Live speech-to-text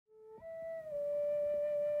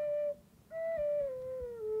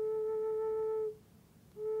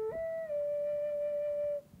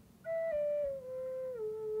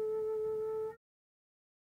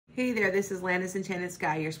Hey there, this is Lana's Enchanted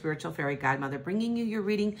Sky, your spiritual fairy godmother, bringing you your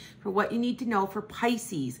reading for what you need to know for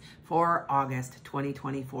Pisces for August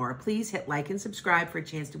 2024. Please hit like and subscribe for a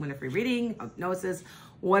chance to win a free reading, hypnosis,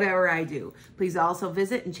 whatever I do. Please also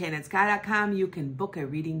visit enchantedskye.com. You can book a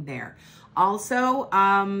reading there. Also,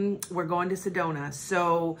 we're going to Sedona.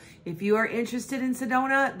 So if you are interested in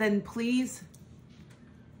Sedona, then please,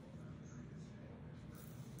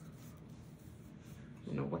 I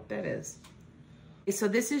don't know what that is. So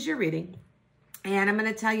this is your reading, and I'm going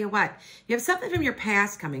to tell you what. You have something from your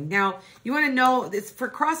past coming. Now, you want to know, it's for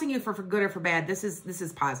crossing you for good or for bad. This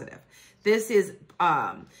is positive. This is,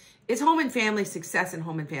 it's home and family, success in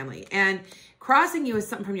home and family. And crossing you is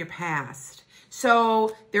something from your past.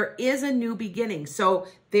 So there is a new beginning. So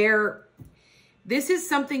this is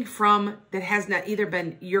something from that has not either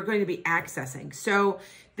been, you're going to be accessing. So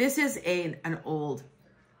this is an old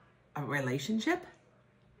relationship.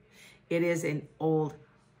 It is an old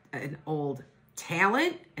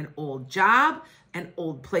talent, an old job, an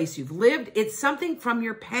old place you've lived. It's something from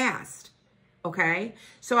your past, okay?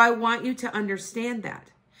 So I want you to understand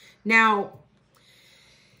that. Now,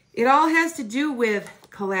 it all has to do with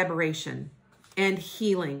collaboration and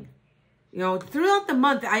healing. You know, throughout the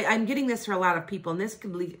month, I'm getting this for a lot of people, and this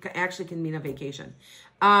actually can mean a vacation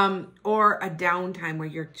or a downtime where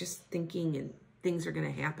you're just thinking and things are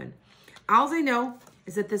going to happen. All I know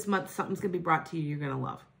is that this month something's going to be brought to you you're going to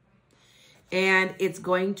love. And it's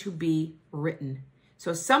going to be written.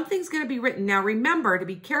 So something's going to be written. Now remember to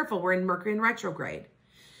be careful. We're in Mercury in retrograde.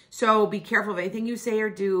 So be careful of anything you say or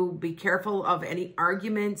do. Be careful of any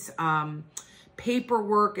arguments,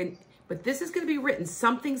 paperwork. But this is going to be written.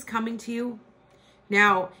 Something's coming to you.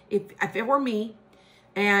 Now, if it were me,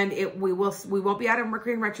 and we won't be out of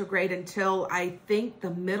Mercury in retrograde until I think the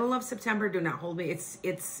middle of September. Do not hold me. It's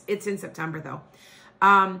in September though.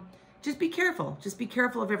 Just be careful. Just be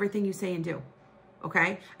careful of everything you say and do.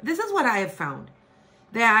 Okay. This is what I have found,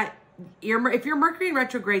 that if your Mercury in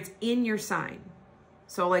retrograde's in your sign,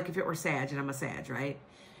 so like if it were Sag and I'm a Sag, right?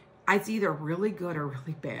 It's either really good or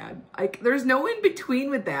really bad. Like there's no in between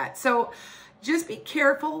with that. So just be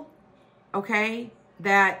careful. Okay.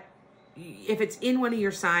 That if it's in one of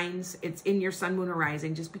your signs, it's in your sun, moon, or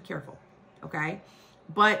rising, just be careful. Okay.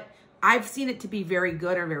 But I've seen it to be very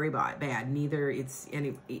good or very bad. Neither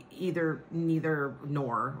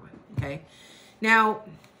nor. Okay. Now,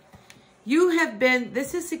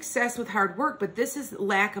 this is success with hard work, but this is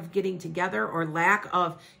lack of getting together or lack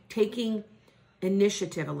of taking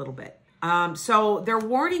initiative a little bit. So they're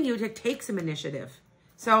warning you to take some initiative.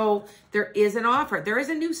 So there is an offer. There is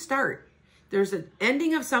a new start. There's an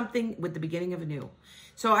ending of something with the beginning of a new.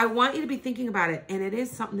 So I want you to be thinking about it. And it is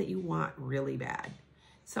something that you want really bad.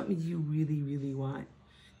 Something you really, really want.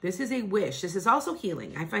 This is a wish. This is also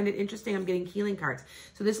healing. I find it interesting. I'm getting healing cards.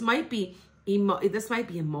 So this might be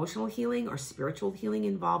emotional healing or spiritual healing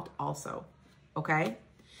involved also. Okay.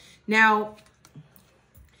 Now,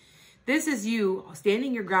 this is you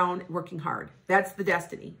standing your ground, working hard. That's the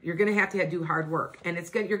destiny. You're going to have to do hard work, and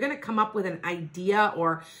you're going to come up with an idea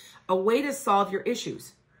or a way to solve your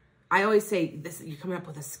issues. I always say this, you're coming up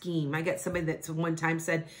with a scheme. I get somebody that one time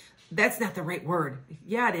said, that's not the right word.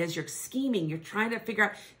 Yeah, it is. You're scheming. You're trying to figure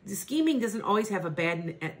out. The scheming doesn't always have a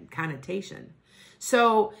bad connotation.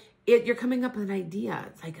 So you're coming up with an idea.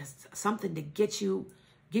 It's like something to get you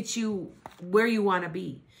where you want to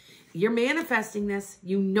be. You're manifesting this.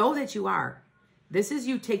 You know that you are. This is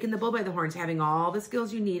you taking the bull by the horns, having all the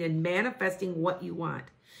skills you need and manifesting what you want.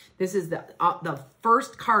 This is the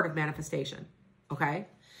first card of manifestation. Okay.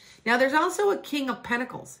 Now there's also a King of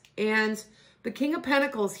Pentacles, and the King of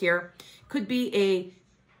Pentacles here could be a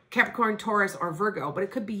Capricorn, Taurus, or Virgo, but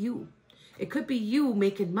it could be you. It could be you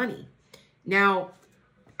making money. Now,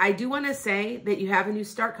 I do want to say that you have a new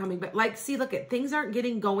start coming, but look at things aren't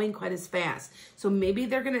getting going quite as fast. So maybe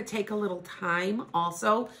they're going to take a little time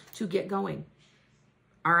also to get going.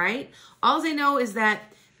 All right. All I know is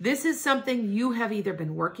that this is something you have either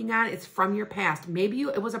been working on. It's from your past. Maybe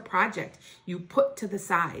it was a project you put to the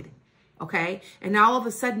side. Okay. And now all of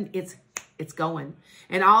a sudden it's going.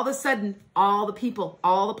 And all of a sudden, all the people,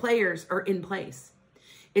 all the players are in place.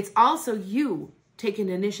 It's also you taking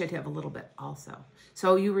initiative a little bit also.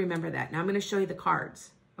 So you remember that. Now I'm going to show you the cards,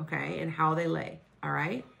 okay, and how they lay, all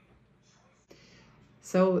right?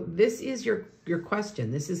 So this is your question.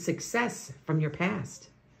 This is success from your past.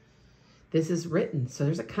 This is written. So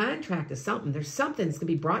there's a contract of something. There's something that's going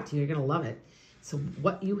to be brought to you. You're going to love it. So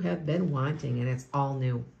what you have been wanting, and it's all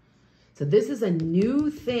new. So this is a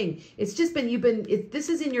new thing. It's just been, this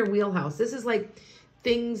is in your wheelhouse. This is like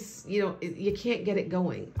things, you can't get it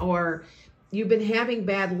going. Or you've been having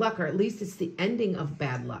bad luck, or at least it's the ending of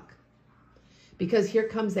bad luck. Because here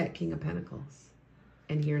comes that King of Pentacles.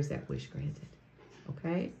 And here's that wish granted.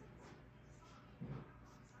 Okay?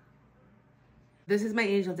 This is my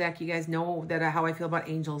angel deck. You guys know that how I feel about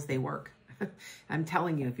angels. They work. I'm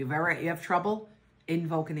telling you, if you have trouble,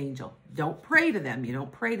 invoke an angel. Don't pray to them. You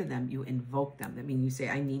don't pray to them. You invoke them. I mean, you say,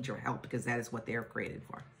 I need your help, because that is what they are created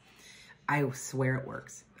for. I swear it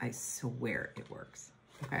works. I swear it works.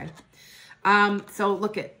 Okay? So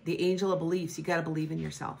look at the angel of beliefs. You got to believe in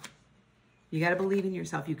yourself. You got to believe in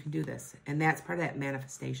yourself. You can do this. And that's part of that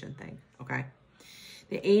manifestation thing. Okay?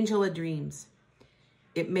 The angel of dreams.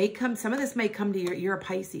 It may come, some of this may come to you. You're a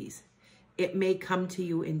Pisces. It may come to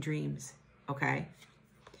you in dreams. Okay?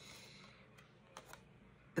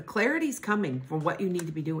 The clarity's coming for what you need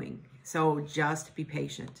to be doing. So just be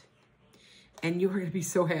patient. And you're going to be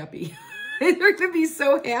so happy. You're going to be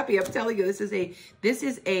so happy. I'm telling you, this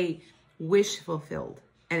is a wish fulfilled.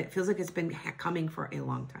 And it feels like it's been coming for a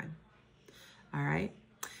long time. All right?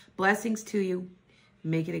 Blessings to you.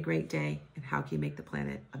 Make it a great day. And how can you make the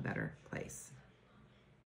planet a better place?